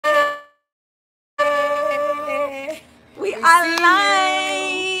We are live.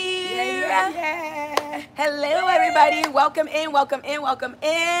 Yeah. Hello, everybody. Welcome in, welcome in, welcome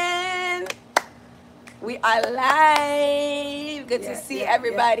in. We are live. Good to see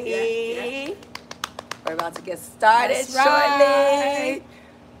everybody. We're about to get started shortly.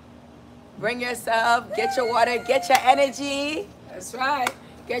 Bring yourself, get your water, get your energy. That's right.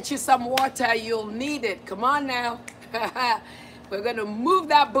 Get you some water. You'll need it. Come on now. We're going to move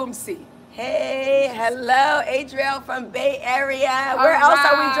that boomsy. Hey, hello, Adriel from Bay Area. Where else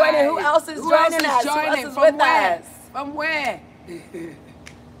are we joining? Who else is joining us? Who else is with us? From where?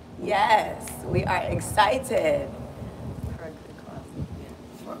 Yes, we are excited.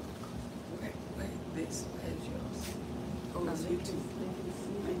 This, where's yours? Oh, it's YouTube.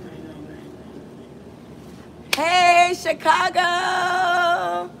 Hey,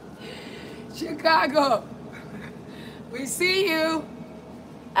 Chicago. Chicago. We see you.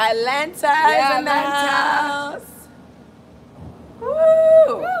 Atlanta is in the house. Woo.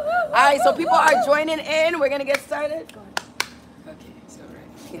 All right, so people are joining in. We're going to get started. Okay, it's all right.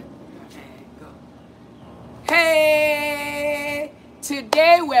 Yeah. Okay, go. Hey,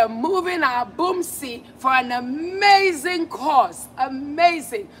 today we're moving our boomsy for an amazing cause.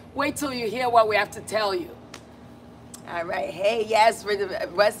 Amazing. Wait till you hear what we have to tell you. All right. Hey, yes,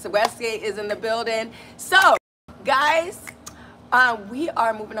 Westgate is in the building. So, guys, we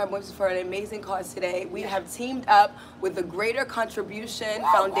are moving our boomsy for an amazing cause today. We have teamed up with the Greater Contribution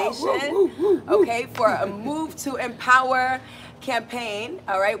Foundation, okay, for a Move to Empower campaign.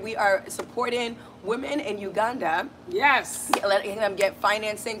 All right, we are supporting women in Uganda. Yes. Letting them get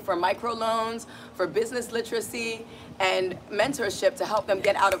financing for microloans, for business literacy, and mentorship to help them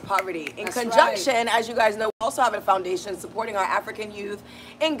get out of poverty. In conjunction, as you guys know, we also have a foundation supporting our African youth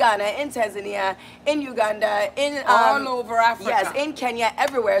in Ghana, in Tanzania, in Uganda, in all over Africa. Yes, in Kenya,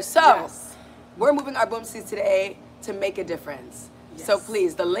 everywhere. So we're moving our boomsies today to make a difference. Yes. So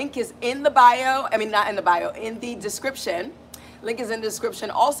please, the link is in the bio. I mean, not in the bio, in the description. Link is in the description,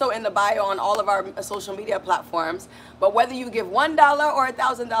 also in the bio on all of our social media platforms. But whether you give $1 or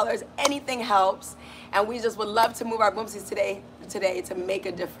 $1,000, anything helps. And we just would love to move our boomsies today to make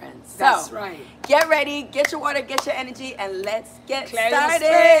a difference. That's right. Get ready, get your water, get your energy, and let's get started.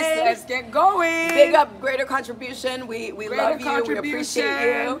 Let's get going. Big up Greater Contribution. We love you. We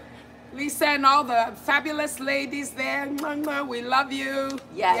appreciate you. Lisa and all the fabulous ladies there. We love you.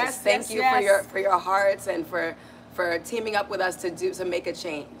 Yes, thank you for your hearts and for teaming up with us to make a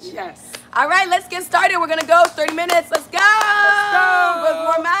change. Yes. All right, let's get started. We're gonna go 30 minutes. Let's go.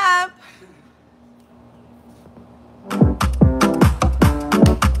 Let's warm up.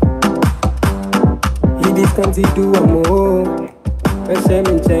 This country do a more.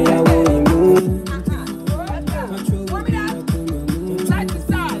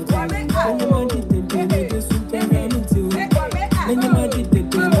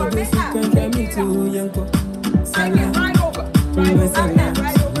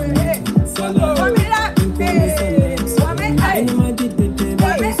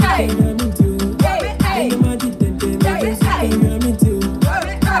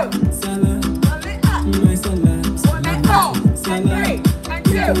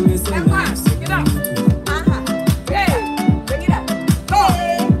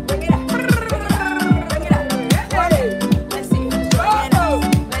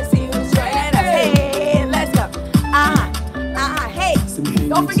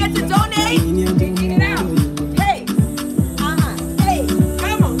 Don't forget to donate.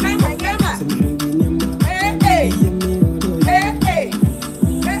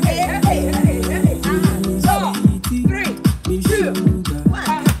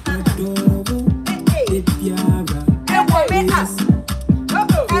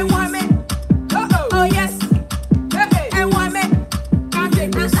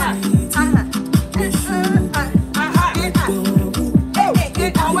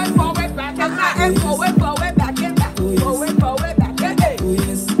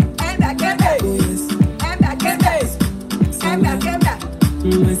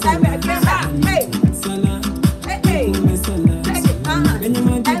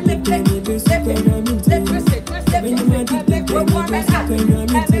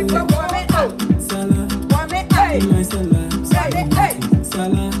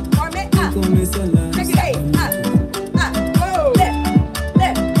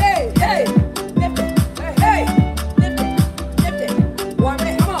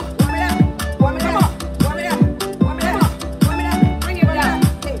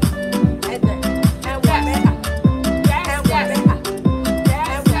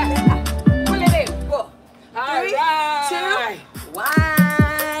 Three, two, one.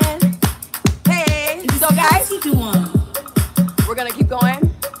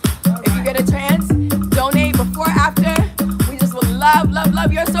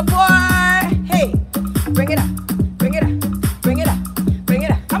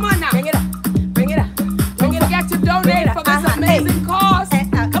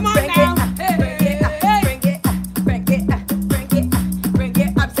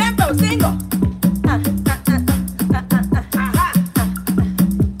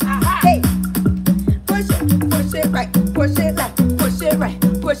 push it left, push it right,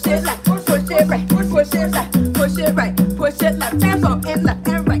 push it left, push it right, push it left, push it right, push it left, tempo and left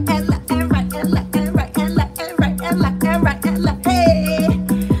and right and left and right and left and right and left and right and left and right and left. Hey,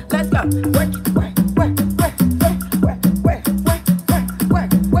 let's go. Work, work, work, work, work, work, work, work, work,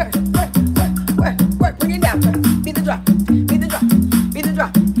 work, work, work. Bring it down. Beat the drum, beat the drum, beat the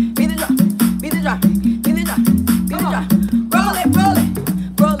drum, beat the drum, beat the drum, beat the drum, beat the drum. Roll it, roll it,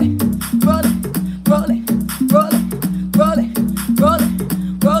 roll it, roll it, roll it, roll it, roll it, roll it,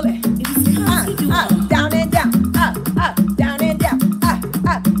 roll it. Down and down, down and down,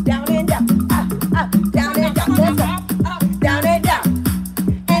 down and down, down and down. Let's go. Down and down,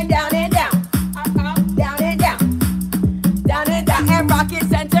 and down and down, down and down, down and down, and rocket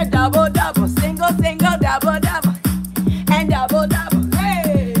center double double, single single double double, and double double,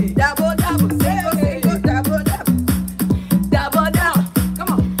 hey, double double, single single double double, double double, come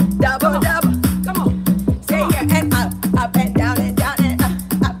on, double double, come on, stay here and up and down and down and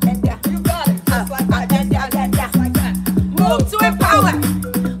up and down. You got it, just like that, and down and down like that. Move to empower,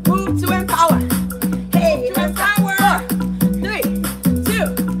 move to empower. Hey, let's go. 4, 3,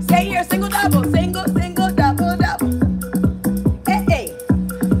 2, stay here, single double, single single double double. Hey, hey,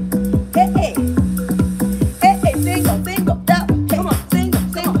 hey, hey, hey, hey, single single double. Come on, single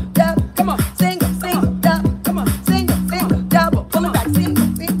single double. Come on, single single double. Come on, single single double. Pull it back, single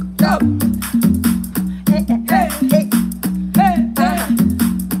single double. Hey, hey, hey, hey,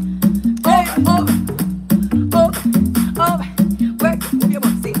 hey, over, over, over. Work it, move your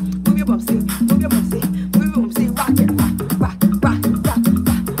bum, see, move your bum, see, move your bum, see, move your bum, see. Rock it, rock, rock, rock, rock,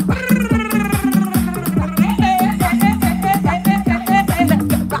 rock. Rock it, rock it,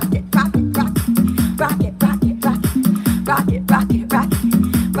 rock it, rock it, rock it, rock it, rock it, rock it, rock it,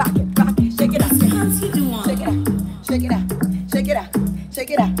 rock it, rock it. Shake it out, shake it out, shake it out, shake it out, shake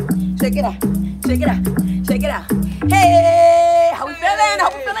it out, shake it out, shake it out, shake it out. Hey, how we feeling? How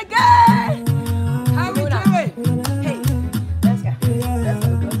we feeling good? How we doing? Hey, let's go.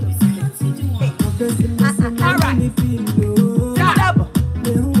 Let's go. Hey, all right. Double.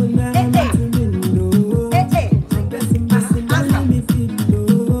 Hey, hey. Hey, hey.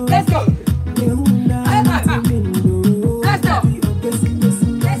 Let's go. Let's go.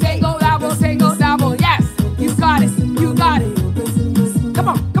 Single double, yes. You got it, you got it. Come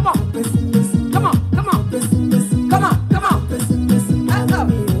on, come on. Come on, come on. Come on, come on. Let's go.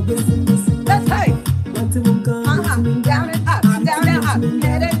 Let's go. Down and up, down and up.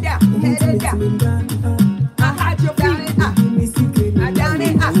 Head and down, head and down. Hide your feet. Down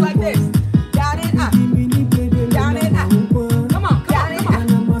and up like this. Down and up. Down and up. Come on, down and up.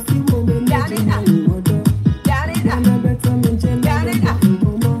 Down and up. Down and up. Down and up.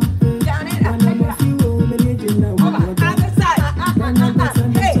 Down and up. Over, other side.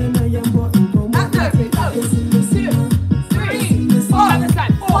 Hey. 2, 3, 4. Other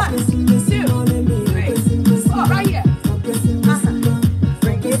side. 1, 2, 3, 4. Right here.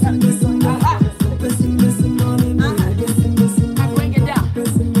 Bring it up. And bring it down.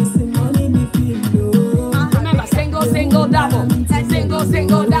 Remember, single, single, double. Single,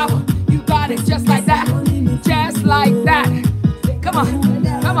 single, double. You got it just like that. Just like that. Come on.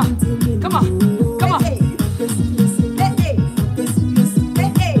 Come on. Come on. Come on. Hey, hey. Hey,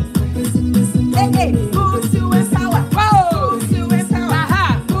 hey. Hey, hey. Move to empower. Whoa. Move to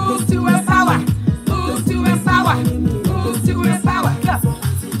empower. Move to empower. Move to empower. Move to empower. Go.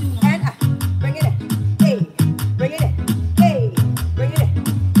 And bring it in. Hey. Bring it in. Hey. Bring it in.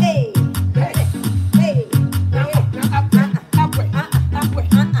 Hey. Bring it in. Hey. Bring it in. Upward. Upward. Upward.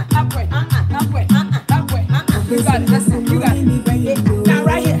 Upward. Upward. Upward. You got it. Listen. You got it. Now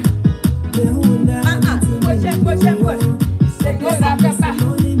right here. Push it. Push it. Push. Single stop.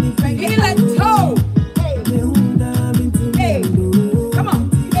 Bring it in. Let's go. Hey. Hey. Come on.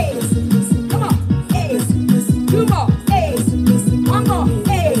 Hey. Come on. Hey. 2 more. Hey. 1 more.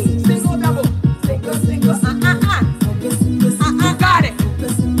 Hey. Single double. Single single. You got it.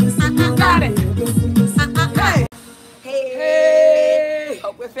 You got it. Hey. Hey.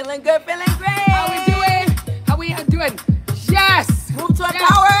 Hope we're feeling good, feeling great. How we doing? How we doing? Yes. Move to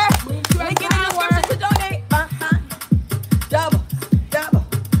empower. Move to Link in the empower. description to donate. Double, double,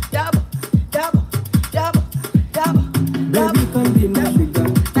 double, double, double, double, Baby, come be my sugar.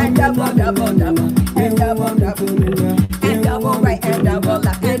 and double, double, double, and double, double, and double right, and double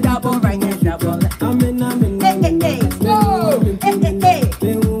left, and double right, and double left. Amen, amen. Hey, hey, hey. Go. Hey, hey, hey.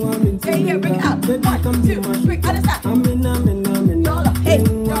 Stay here, bring it up. 1, 2, 3, other side. Amen, amen, amen. Roll up. Hey,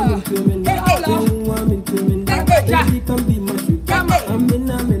 hey, hey. Come be my sugar. Come on. Amen,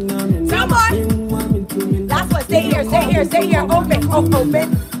 amen, amen. Come on. That's what. Stay here, stay here, stay here. Open, open.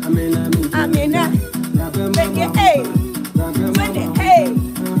 Amen, amen. I'm in that. Make it, hey.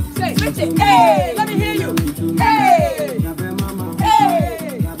 Lift it. Hey, let me hear you. Hey,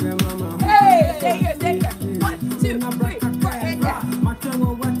 hey, hey. Stay here, stay here. 1, 2, 3, 4, and down.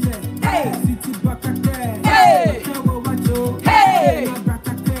 Hey, hey, hey, hey,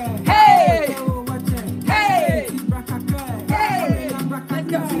 hey, hey.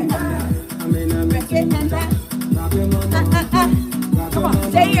 Let's go. Break it and down. Come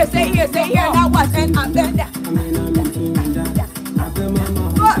on, stay here, stay here, stay here. Now watch and up and down.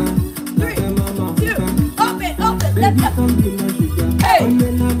 1, 3, 2, open, open, let's go. Hey,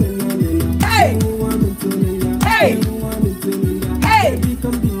 hey, hey, hey, hey,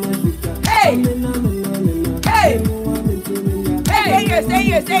 hey, hey. Stay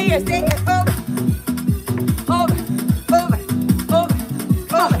here, stay here, stay here. Over, over, over, over,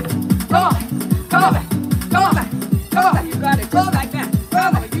 over, come on, come on, come on. You got it. Go back there.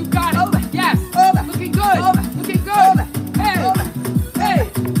 Over. You got it. Over. Yes. Over. Looking good. Over. Looking good. Over. Hey. Over. Hey.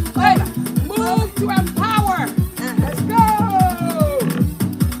 Hey. Over. Move to empower. Let's Go.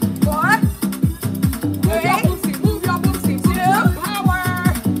 4, Move your boomsy. Move your boomsy. Move to empower.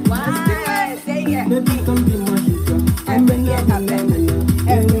 1. Stay here. Baby, come be my sugar. And bring it up and down.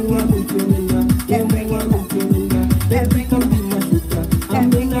 And bring it up. And bring it up. And bring it up.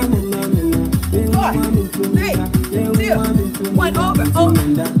 And bring it up. 4, 3, 2, 1. Over, over.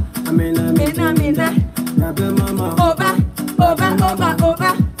 Mina, mina. Over, over, over, over.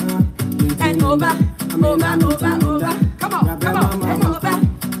 And over, over, over, over. Come on. Come on. And over,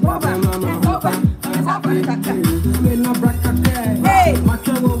 over, and over. And over. Hey,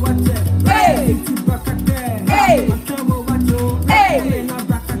 hey, hey, hey, hey,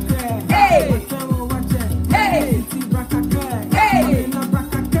 hey, hey, hey,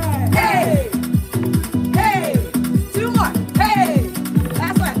 hey, hey. 2 more. Hey,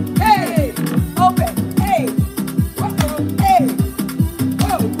 last one. Hey, open. Hey, hey,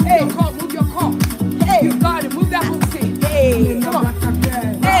 Oh, hey, move your car. hey, You got it. Move that boomsy. hey. Come on.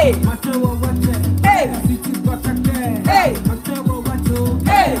 Hey, hey, hey, hey,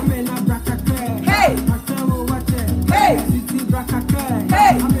 hey, hey,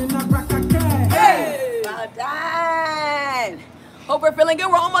 hey. Well done. Hope we're feeling good.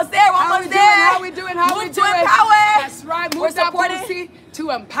 We're almost there. We're almost there. How we doing? How we Move doing? to empower. That's right. We're Move that supporting- boomsy to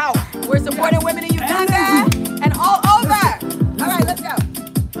empower. We're supporting women in Uganda and all over. All right, let's go.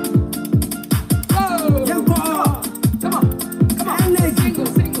 Whoa. Come on. Come on. Single,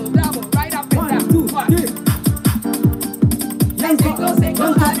 single, double. Right up and down. Single, single,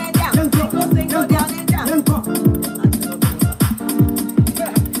 up and down. Single, single, down and down. Single, single,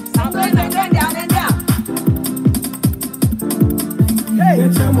 down and down.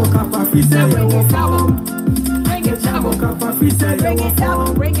 Bring it double. Bring it double. Bring it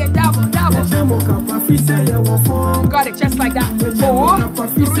double. Bring it double. Double. Got it just like that. 4,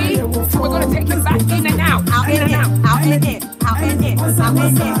 3, 2. We're gonna take it back in and out. Out In and and out. in, out and in, out and in, out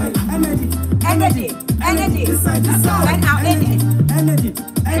and in. Energy, energy. And out and in.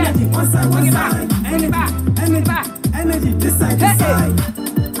 Bring it back. Bring it back. Bring it back. Let's go.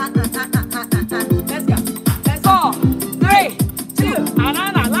 Let's go. 4, 3, 2.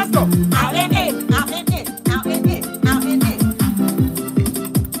 Let's go. Out and in, out and in, out and in, out and in.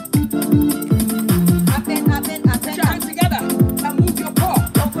 Up and up and up Put and your up. hands together and move your paw.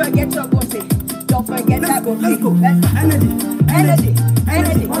 Don't forget your bossy. Don't forget that bossy. Let's go. Let's go. Energy. Energy,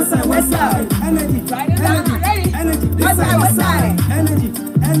 energy. One side, one Let's go. side. Energy. Right and down. Ready? Energy. This One side, one side. Energy.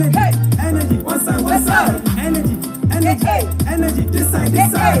 Energy. Hey. Energy. One side, one Let's go. side. Energy. Energy. Hey. Energy. This side, Hey,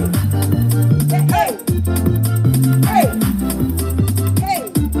 this side. hey, hey,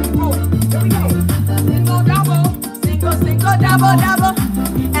 hey. Keep going. Here we go. Single, double. Single, single, double, double,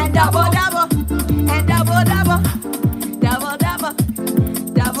 and double, double, and double, double, double, double,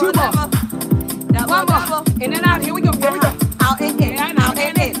 double, 2 more. double, double, One more. double. In and out. Here we go. Here we go. Out and in, out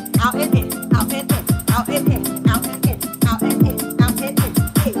and in, out and in, out and in, out and in, out and in, out and in, out and in.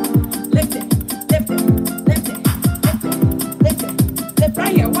 Hey, lift it, lift it, lift it, lift it, lift it, lift it.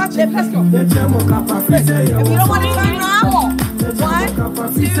 Right here. Watch it. Let's go. If you don't want to turn around, 1, 2,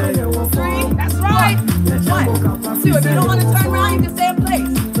 3. That's right. 1, 2. If you don't want to turn around, you can stay in place.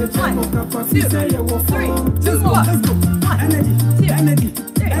 1, 2, 3. 2 more. 1, 2, 3.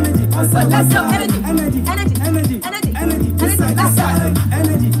 But let's go. Energy, energy, energy, energy, energy. Let's go.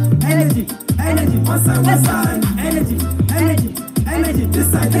 Energy. Energy. Energy. One side, one side. Energy. Energy. Energy.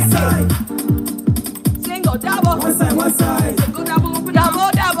 This side, this side. Single, double. One side, one side. Single, double, open up.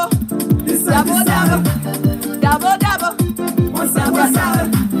 Double, double. This side, Double, this side. double. Double, double. One side, one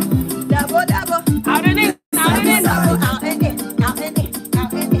side. Double, double. Out and in. Out and in. Double, out and in, out and in,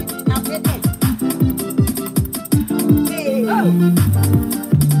 out and in, out and in. Hey.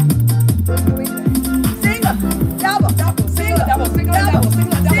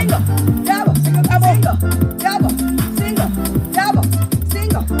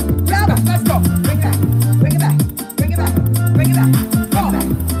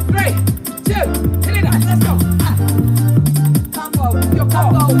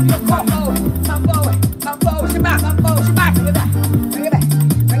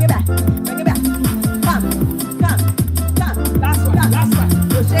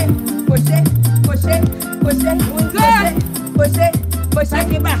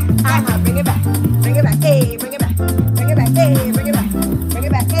 Bring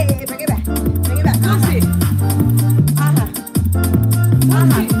it back. Hey, bring it back. Bring it back. Boomsy.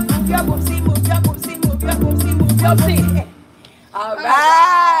 Move your boomsy, move your boomsy, move your boomsy, move your boomsy. All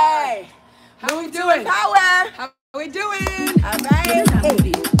right. How we doing? Power. How we doing? All right.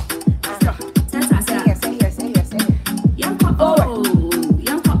 Hey. Let's go. Stay here. Forward.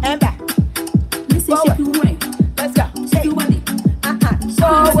 And back. Forward. Let's go. Hey.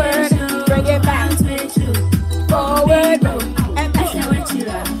 Forward. Bring it back. Forward. And back.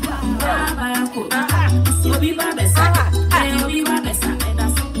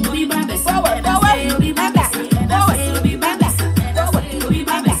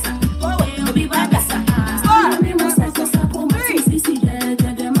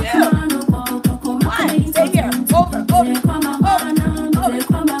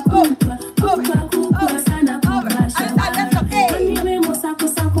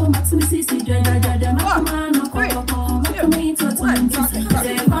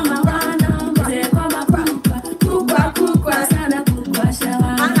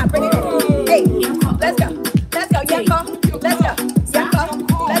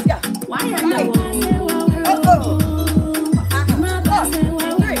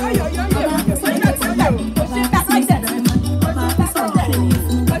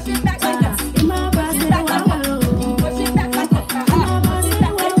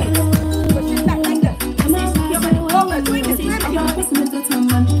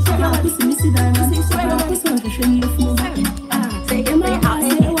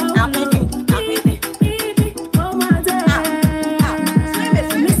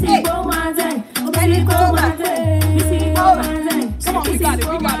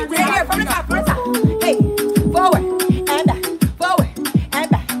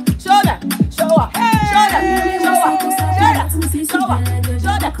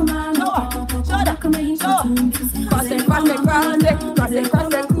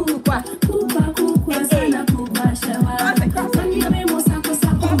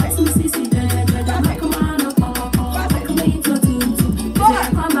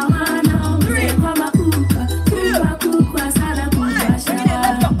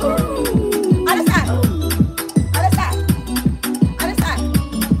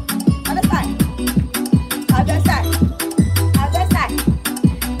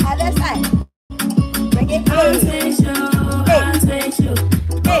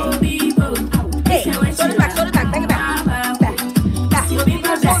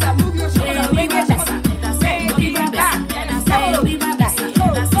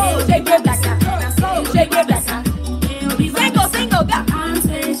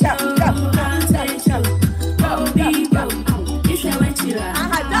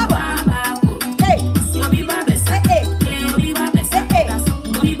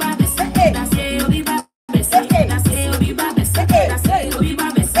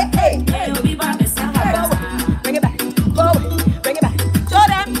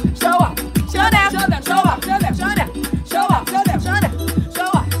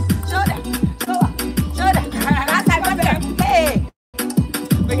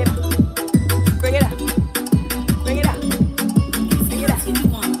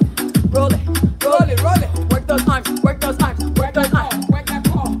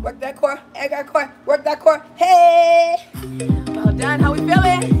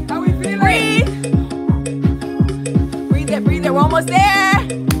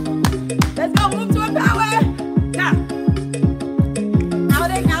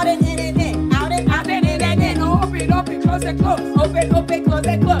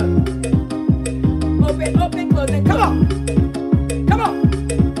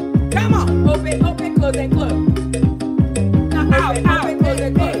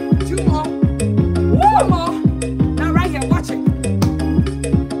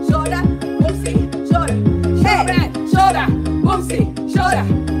 Shoulder.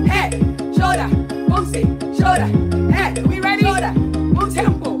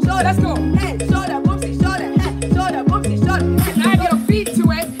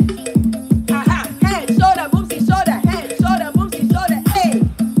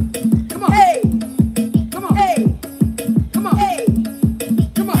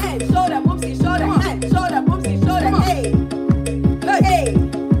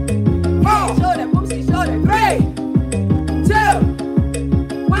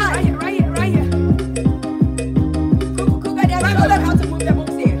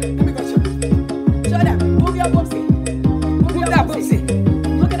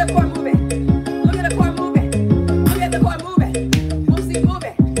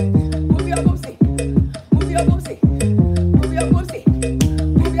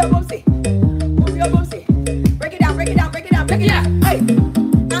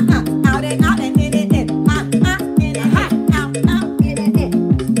 Out and out and in and in. In and in. Out, out, in and in.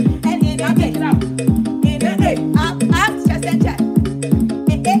 And in and in. In and in. Up, up, chest and chest.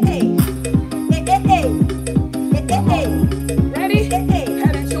 Ready?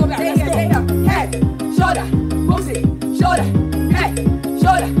 Head and shoulder. Let's go. Head, shoulder, boomsy, shoulder, head,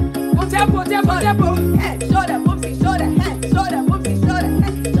 shoulder. Boom, tempo, tempo, tempo. Head, shoulder, boomsy, shoulder, head, shoulder, boomsy, shoulder,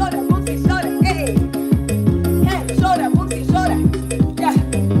 head, shoulder, boomsy, shoulder, hey. Head, shoulder, boomsy, shoulder. Yeah.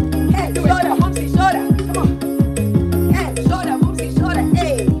 Head, shoulder, boomsy, shoulder. Come on. Head, shoulder, boomsy, shoulder,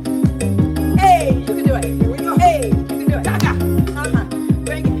 hey. Hey, you can do it. Here we go. Hey, you can do it. Taka.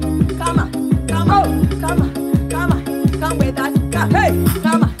 Bring it. Come on, come on, come on, come on, come with us. Come, Hey.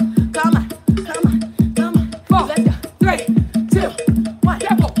 come on, come on, come on, come on. 4, Let's go. 3, 2, 1.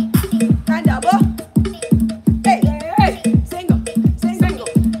 Tempo. And double. Hey, Hey. single, single,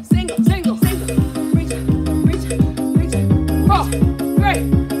 single, single, single. Reach, reach, reach. 4, 3,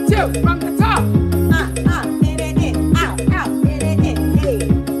 2. From the top. In, out, out, in, hey.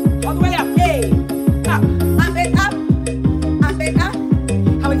 All the way up. Hey, Up. up and up, up and up.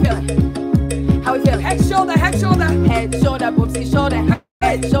 How we feeling? How we feeling? Head, shoulder, head, shoulder. Head, shoulder, boopsy, shoulder.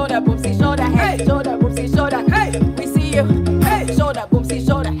 Head, shoulder, boopsy, shoulder. Head, Hey. shoulder, boopsy, shoulder. Hey. We see you. Hey. Shoulder, boopsy,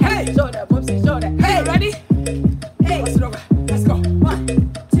 shoulder. Head, Hey. shoulder, boopsy, shoulder. Hey, ready? Hey. Pass it over. Let's go. 1,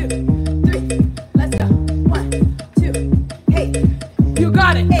 2, 3. Let's go. 1, 2. Hey, You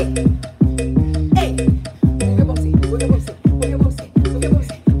got it. hey, hey. Boogie boopsy, boogie boopsy, boogie boopsy, boogie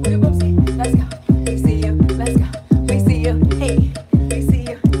boopsy, boogie boopsy. Let's go. We see you. Let's go. We see you. Hey, we see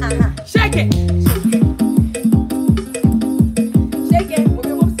you. Shake it. Shake it.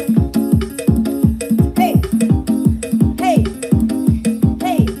 Boogie boopsy. Hey, hey,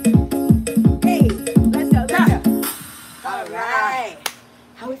 hey, hey. Let's go. Let's go. All right.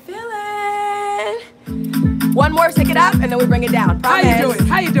 How we feeling? One more, shake it up, and then we bring it down. How you Promise. doing?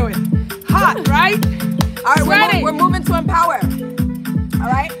 How you doing? Hot, right? All right, Sweating. we're moving to empower. All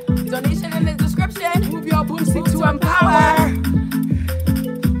right, donation in the description. Move your boomsy Move to empower.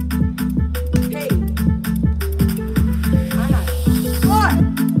 Hey. 4,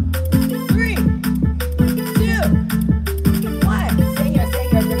 3, 2, 1. Stay here,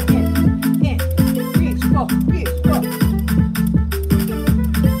 in, reach, go, reach, go.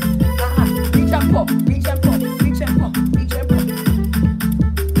 Reach and pull, reach and pull, reach and pull, reach and pull.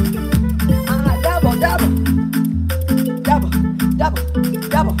 Double, double, double, double,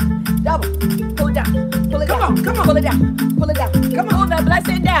 double, double. Pull it down, pull it Come down, on, come on. pull it down, pull it down. Come on. Pull the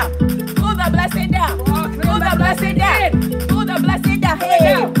blessing down, pull the blessing down, pull the blessing down, pull the blessing down.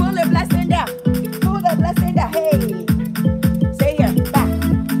 Hey, pull the blessing down, pull the blessing down. Hey, stay here, back,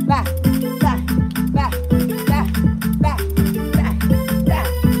 back, back, back, back, back, back, back,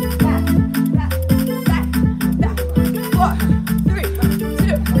 back, back, back, back. 4, 3,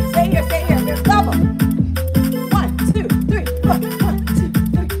 2. Stay here, double. 1, 2, 3, 4. 1, 2,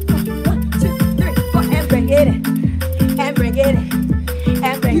 3, 4. 1, 2, 3, 4. And bring it in, and bring it in,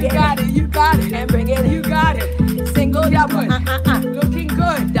 and bring You it got in, it. You got it. and bring it in. You got it. Single, double, Looking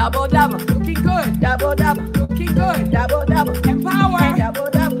good. double, double, Looking good. double, double, Looking good. double, double, Empower. and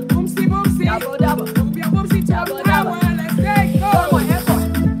double, double, Boomsy, boomsy. double, double. Move your boomsy to Double, empower. double. Let's take go. 1 and 4,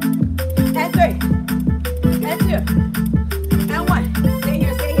 and 3, and 2, and 1. Stay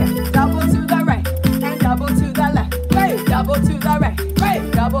here. Double to the right, and double to the left. Hey. Double to the right,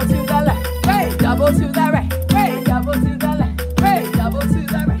 Hey. double to the left. Hey. Double to the right, Hey. double to the left. Hey. Double to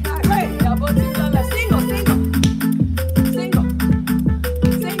the right, Hey. double to the left. Single, single, single,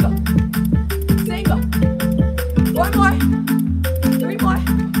 single, single. 1 more, 3 more,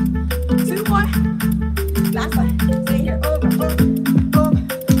 2 more. Last one. Stay here. Over, over, over,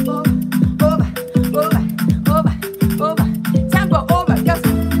 over, over, over, over, over. Tempo over. Let's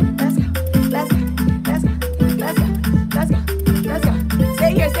go. Let's go. Let's go. Let's go. Let's go. Let's go. Let's go.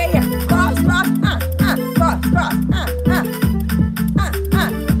 Stay here. Cross, cross, cross, cross,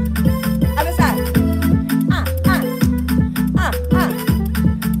 Other side.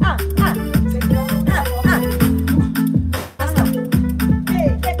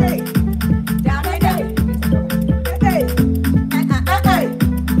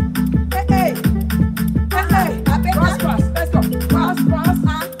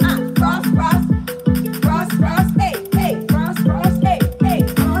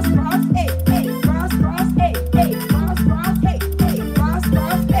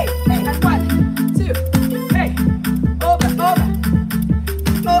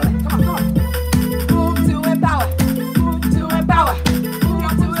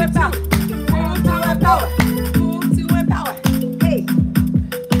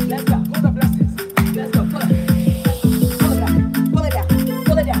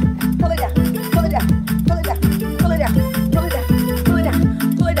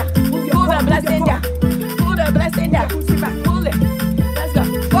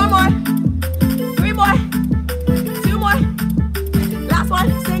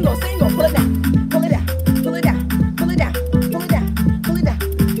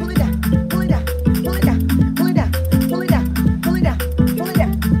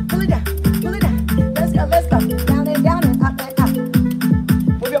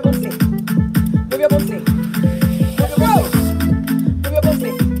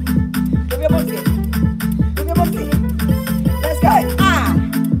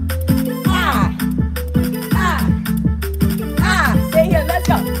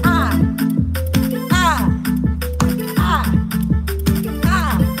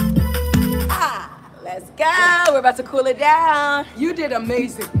 about to cool it down. You did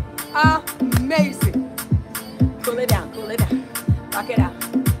amazing. Amazing. Cool it down, cool it down. Rock it out,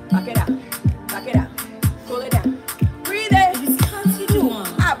 rock it out, rock it out. Cool it down. Breathe it. Ooh,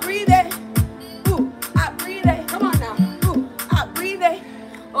 I breathe it. Ooh, I breathe it. Come on now. Ooh, I breathe it.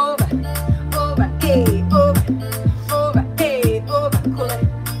 Over, over, hey, over, over, hey, over. Cool it,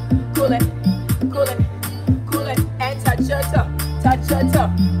 cool it, cool it, cool it. And touch your toe, touch your toe,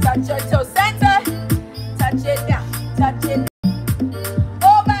 touch your toe. Center, touch it down, touch it.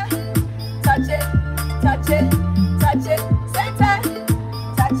 Over, touch it, touch it, touch it. Center,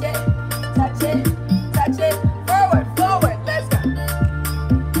 touch it, touch it, touch it. Forward, forward. Let's go.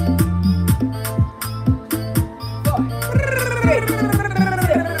 4, 3, 2,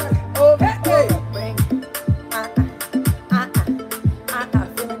 over, over. Bring.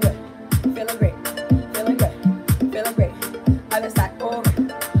 Feeling good, feeling great, feeling good, feeling great. Other side, over,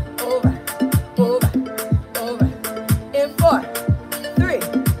 over, over, over. In 4, 3,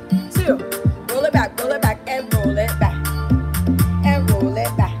 2. Roll it back, and roll it back, and roll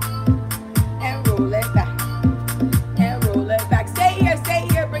it back, and roll it back, and roll it back. Stay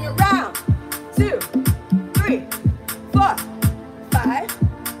here, bring it round. 2, 3, 4, 5,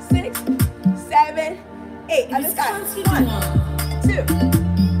 6, 7, 8. Other side. 1, 2,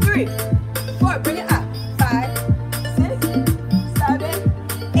 3, 4. Bring it up. 5, 6, 7,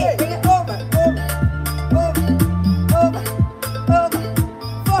 8. Bring it over, over, over, over, over.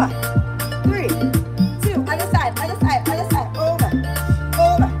 4, 3, 2. Other side, other side, other side. Over,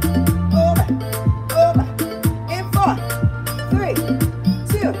 over, over, over. In 4, 3,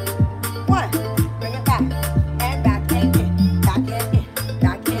 2, 1. Bring it back and back and in, back and in,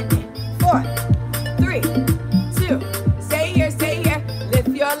 back and in. 4, 3, 2. Stay here, stay here. Lift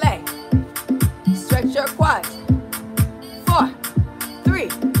your leg. Stretch your quads. 4, 3,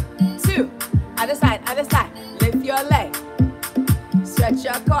 2. Other side, other side. Lift your leg. Stretch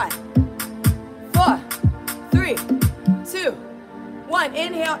your quad. 4, 3, 2, 1.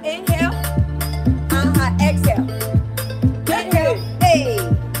 Inhale, inhale. Exhale. Inhale, hey.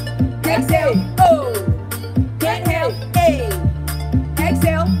 Exhale, oh. Inhale, hey.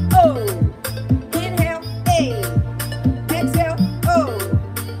 Exhale, oh. Inhale, hey. Exhale, oh.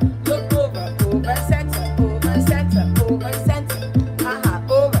 Look over, over center, over center, over center.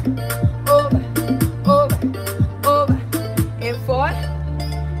 Over, over, over, over. In 4,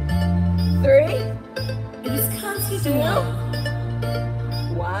 3, 2,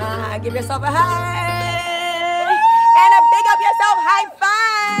 1. Give yourself a high. And a big up yourself high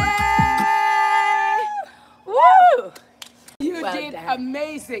five. Woo! You Well did done.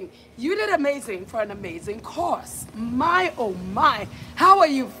 amazing. You did amazing for an amazing course. My, oh my. How are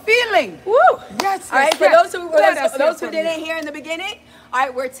you feeling? Woo! Yes, All right, yes, for yes. those Let us hear who from didn't you. hear in the beginning, all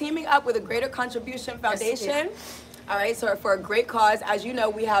right, we're teaming up with a Greater Contribution Foundation. All right, so for a great cause. As you know,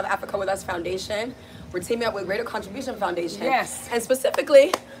 we have Africa With Us Foundation. We're teaming up with Greater Contribution Foundation. Yes. And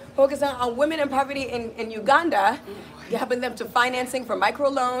specifically focusing on women in poverty in Uganda, helping them to financing for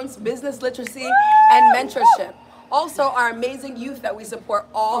microloans, business literacy, and mentorship. Also, our amazing youth that we support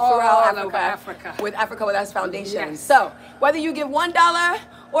all throughout over Africa. with Africa With Us Foundation. Yes. So, whether you give $1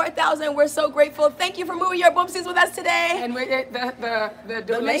 or 1,000, we're so grateful. Thank you for moving your boomsies with us today. And the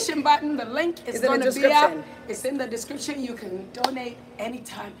donation button, the link is Is in going the to be up. description. It's in the description. You can donate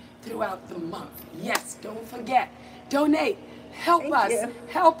anytime throughout the month. Yes, don't forget. Donate. Help Thank us. you.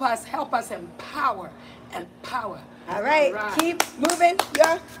 Help us. Help us empower. Empower. All right, keep moving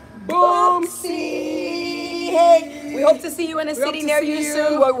your Boomsie. Hey, we hope to see you in a We hope city to near see you you.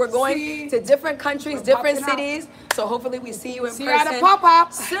 soon. We're going See. to different countries, We're different popping out. cities. So hopefully we see you in See you at person a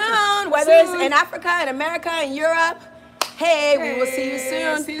pop-up. soon, whether it's Soon. in Africa, in America, in Europe. Hey, we will see you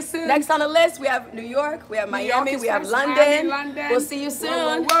Hey, soon. see you soon. Next on the list, we have New York, we have New York Miami, is we have first, London. Miami, London. We'll see you Whoa,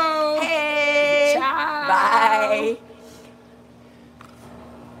 soon. whoa, whoa. Hey, Ciao. bye.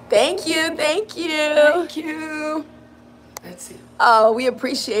 Thank you, thank you. Thank you. Let's see. Oh, we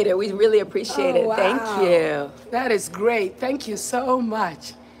appreciate it. We really appreciate it. Oh, Thank wow. you. That is great. Thank you so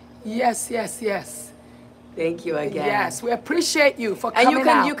much. Yes, yes, yes. Thank you again. Yes, we appreciate you for And coming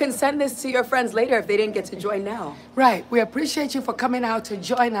out. you can send this to your friends later if they didn't get to join now. Right. We appreciate you for coming out to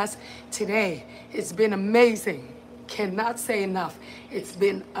join us today. It's been amazing. Cannot say enough. It's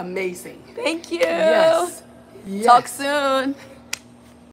been amazing. Thank you. Yes. Yes. Talk soon.